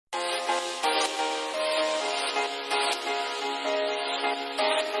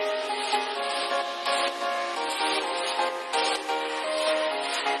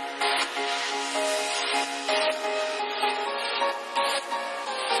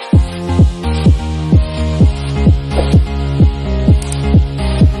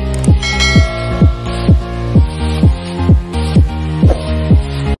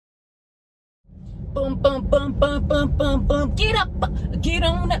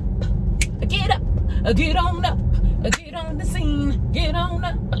Get on up, get on the scene, get on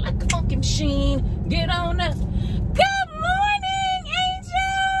up like a funky machine, get on up. Good morning,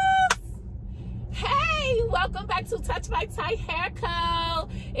 angels! Hey, welcome back to Touched by Ty Hair Co.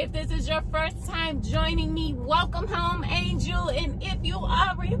 If this is your first time joining me, welcome home, angel. And if you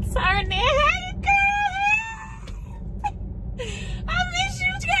are returning, hey girl, I miss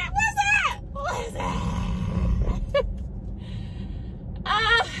you, Jack. What's up?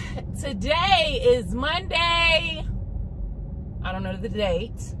 Today is Monday. I don't know the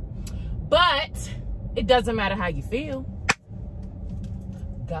date, but it doesn't matter how you feel.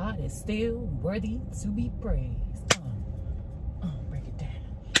 God is still worthy to be praised. Break it down.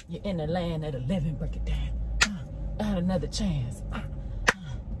 You're in the land of the living. Break it down. I had another chance.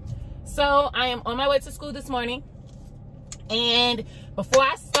 So I am on my way to school this morning. And before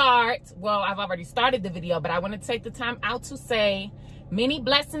I start, well, I've already started the video, but I want to take the time out to say many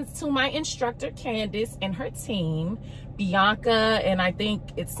blessings to my instructor, Candace, and her team, Bianca, and I think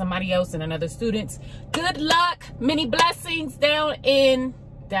it's somebody else and another student. Good luck. Many blessings down in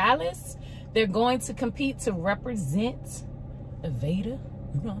Dallas. They're going to compete to represent Aveda.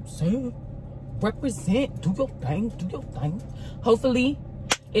 You know what I'm saying? Represent. Do your thing. Do your thing. Hopefully,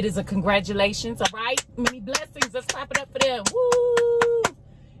 it is a congratulations. All right? Many blessings. Let's clap it up for them. Woo!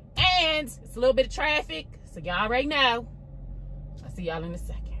 And it's a little bit of traffic, so y'all already know. I'll see y'all in a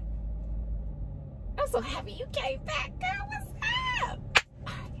second. I'm so happy you came back, girl. What's up?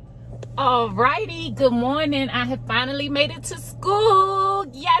 Alrighty, good morning. I have finally made it to school.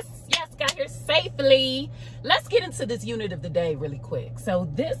 Yes, got here safely. Let's get into this unit of the day really quick. So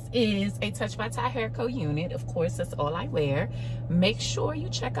this is a Touched by Ty Hair Co unit. Of course, that's all I wear. Make sure you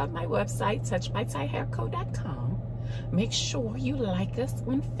check out my website, TouchedByTyHairCo.com. Make sure you like us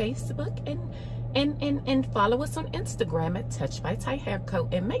on Facebook and follow us on Instagram at Touched by Ty Hair Co.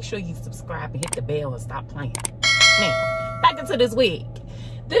 And make sure you subscribe and hit the bell and stop playing. Now, back into this wig.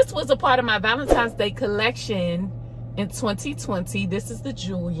 This was a part of my Valentine's Day collection in 2020. This is the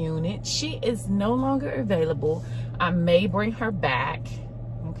jewel unit. She is no longer available. I may bring her back.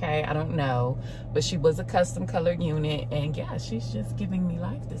 Okay, I don't know. But she was a custom colored unit. And yeah, she's just giving me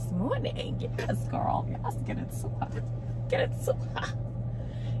life this morning. Yes, girl. Yes, get it to her. Get it to her.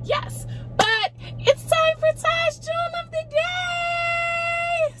 Yes, but it's time for Ty's Jewel of the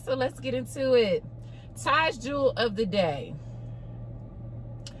Day. So let's get into it. Ty's Jewel of the Day.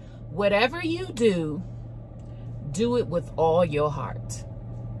 Whatever you do, do it with all your heart.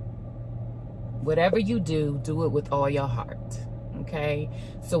 Whatever you do, do it with all your heart. Okay?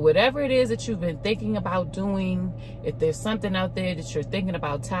 So whatever it is that you've been thinking about doing, if there's something out there that you're thinking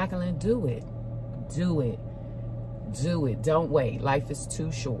about tackling, do it. Do it. Do it. Don't wait. Life is too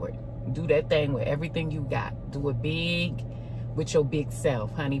short. Do that thing with everything you got. Do it big with your big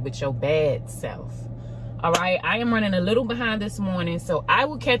self, honey, with your bad self. All right? I am running a little behind this morning, so I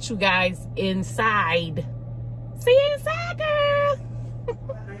will catch you guys inside. See you inside, girl.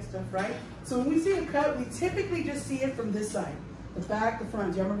 Nice stuff, right? So when we see a cut, we typically just see it from this side. The back, the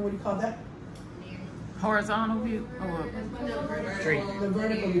front. Do you remember what you call that? Horizontal view or straight? The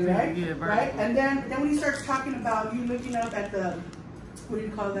vertical view, right? Yeah, vertical. Right? And then when he starts talking about you looking up at the, what do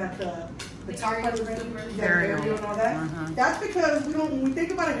you call that? The top part of the aerial and all that. That's because we don't, when we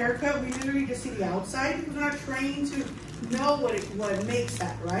think about a haircut, we literally just see the outside because we're not trained to know what it makes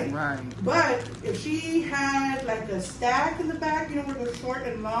that, right? Right. But if she had like a stack in the back, you know, where they're short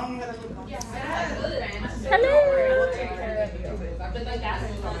and long, you had a little. Yeah. Hello.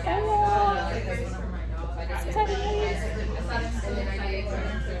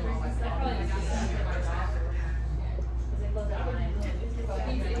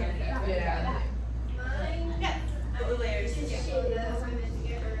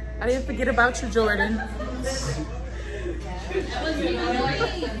 I didn't forget about you, Jordan.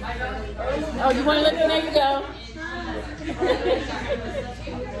 Oh, you want to look in? There you go.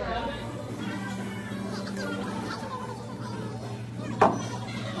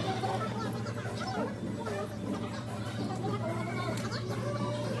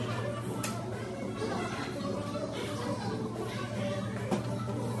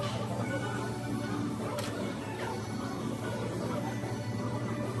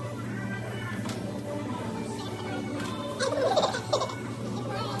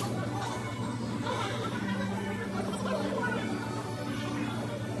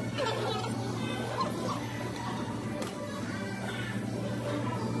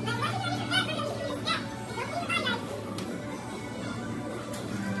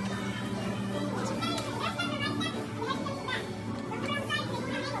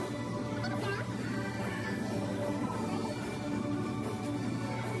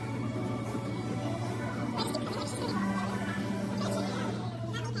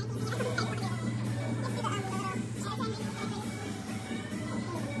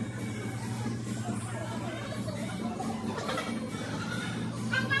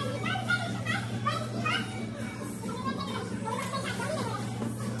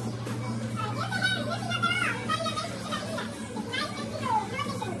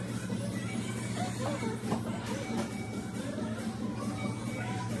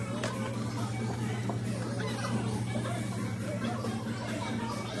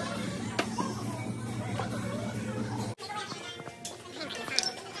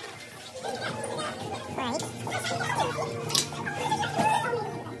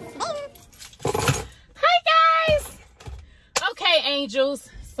 schedules.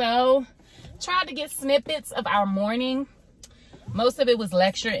 So tried to get snippets of our morning. Most of it was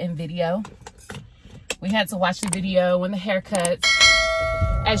lecture and video. We had to watch the video and the haircuts.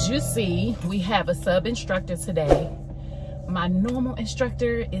 As you see, we have a sub instructor today. My normal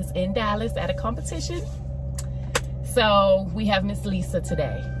instructor is in Dallas at a competition. So we have Miss Lisa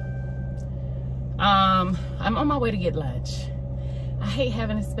today. I'm on my way to get lunch. I hate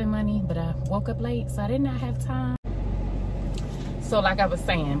having to spend money, but I woke up late, so I did not have time. So like I was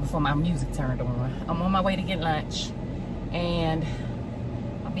saying before my music turned on, I'm on my way to get lunch, and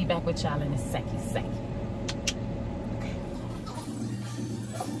I'll be back with y'all in a second.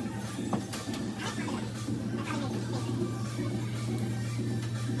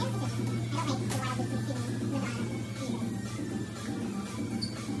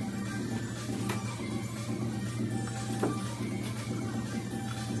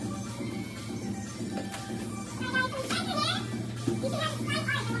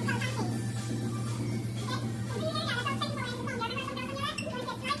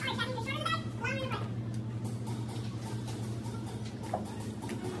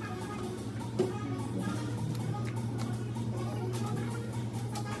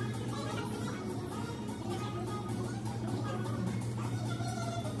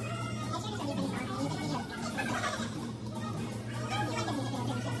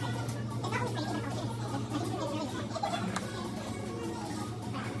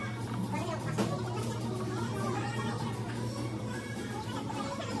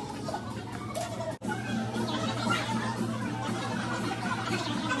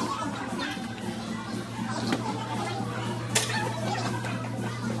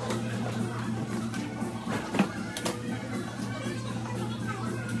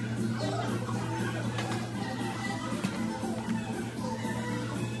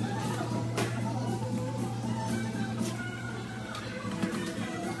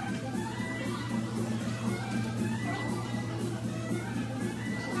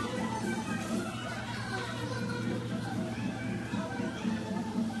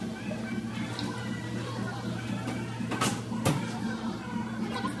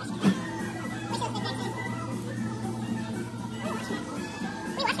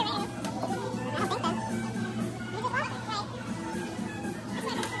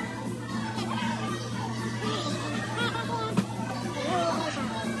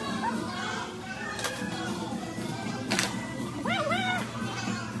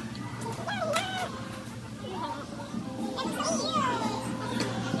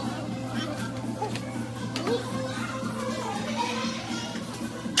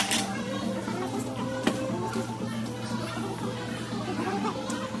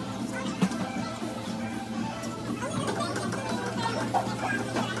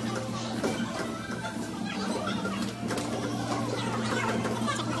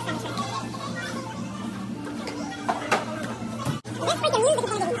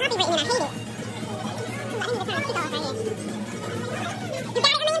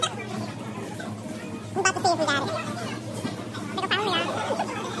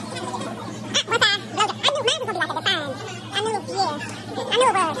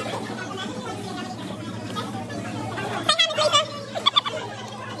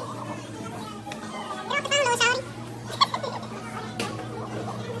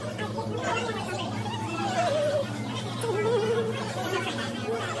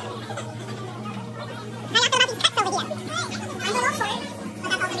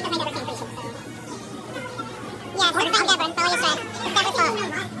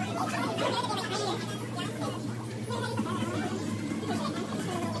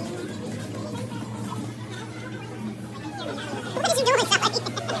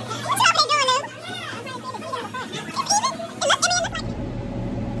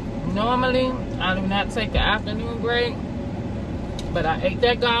 Normally, I do not take the afternoon break, but I ate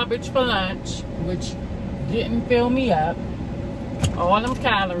that garbage for lunch, which didn't fill me up. All them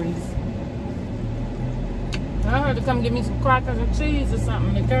calories. I heard to come get me some crackers and cheese or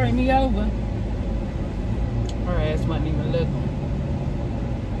something to carry me over. Her ass wasn't even looking.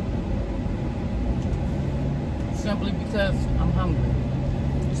 Simply because I'm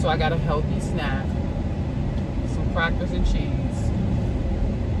hungry. So I got a healthy snack, some crackers and cheese.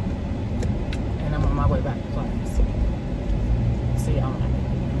 And I'm on my way back to class. See y'all later.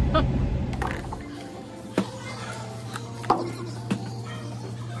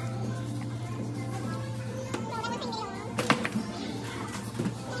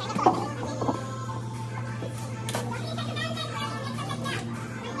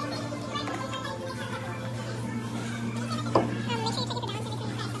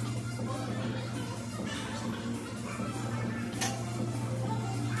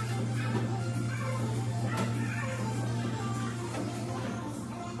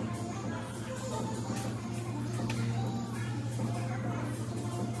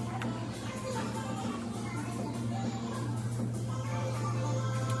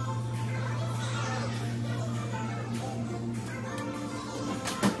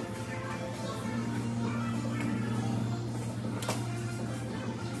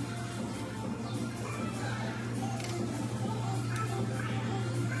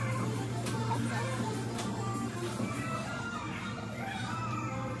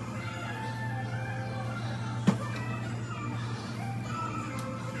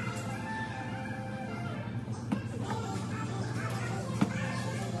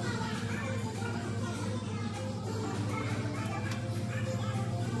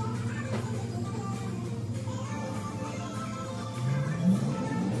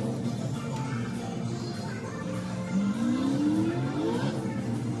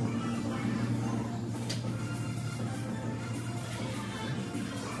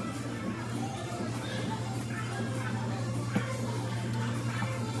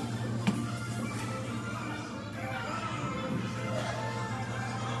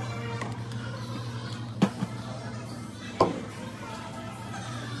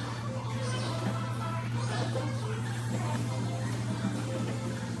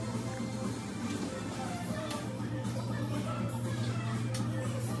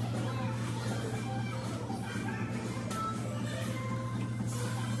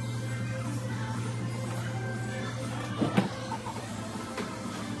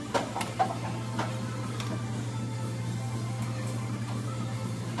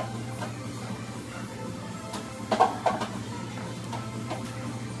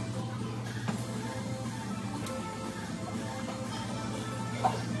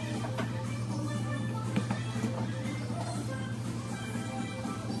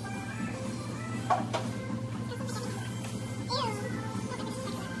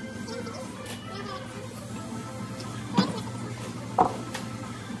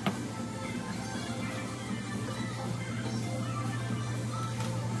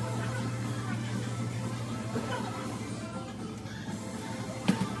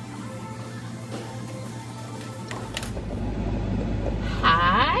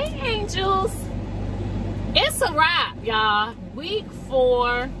 it's a wrap, y'all. Week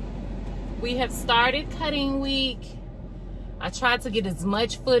 4. We have started cutting week. I tried to get as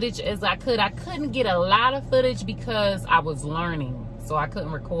much footage as I could. I couldn't get a lot of footage because I was learning. So I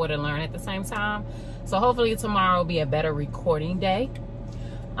couldn't record and learn at the same time. So hopefully tomorrow will be a better recording day.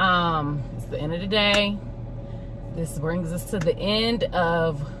 It's the end of the day. This brings us to the end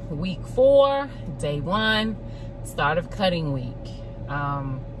of week 4, day 1, start of cutting week.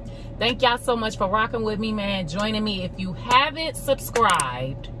 Thank y'all so much for rocking with me, man. Joining me. If you haven't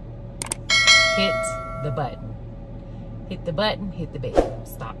subscribed, hit the button. Hit the button, hit the bell.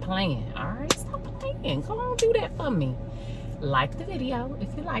 Stop playing. All right, stop playing. Come on, do that for me. Like the video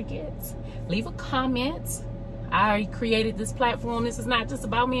if you like it. Leave a comment. I created this platform. This is not just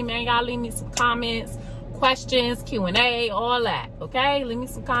about me, man. Y'all leave me some comments, questions, Q&A, all that. Okay? Leave me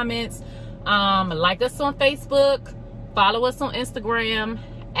some comments. Like us on Facebook. Follow us on Instagram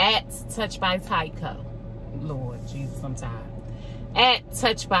at TouchedByTyHairCo. Lord Jesus, I'm tired. At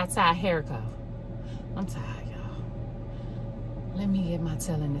TouchedByTyHairCo. I'm tired, y'all. Let me get my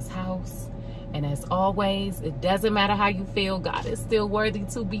tail in this house. And as always, it doesn't matter how you feel. God is still worthy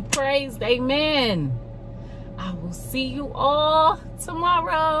to be praised. Amen. I will see you all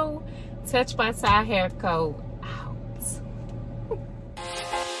tomorrow. Touched by TyHairCo